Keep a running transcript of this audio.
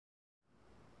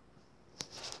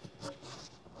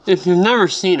If you've never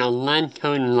seen a lead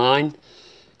coated line,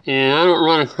 and I don't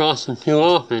run across them too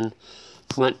often,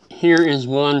 but here is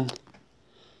one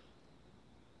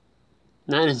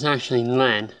that is actually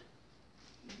lead.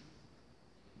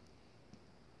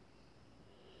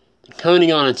 The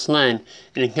coating on it's lead,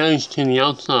 and it goes to the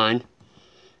outside,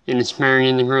 and it's buried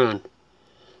in the ground.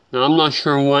 Now I'm not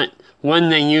sure when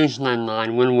they used lead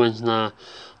line, when was the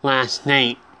last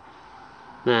date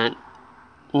that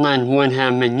lead would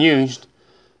have been used,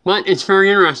 but it's very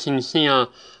interesting to see a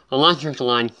electric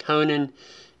line coated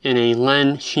in a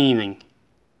lead sheathing.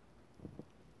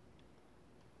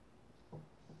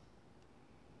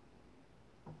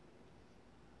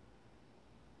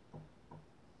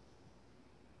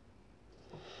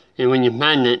 And when you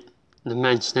bend it, the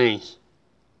bend stays.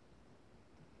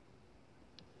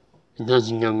 It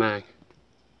doesn't go back.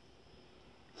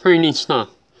 Pretty neat stuff.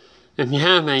 If you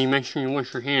have any, make sure you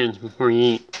wash your hands before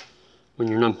you eat when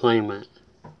you're not playing with it.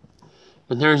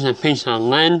 But there's a piece of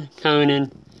lead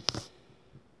coated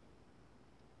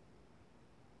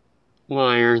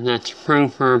wire that's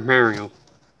approved for burial.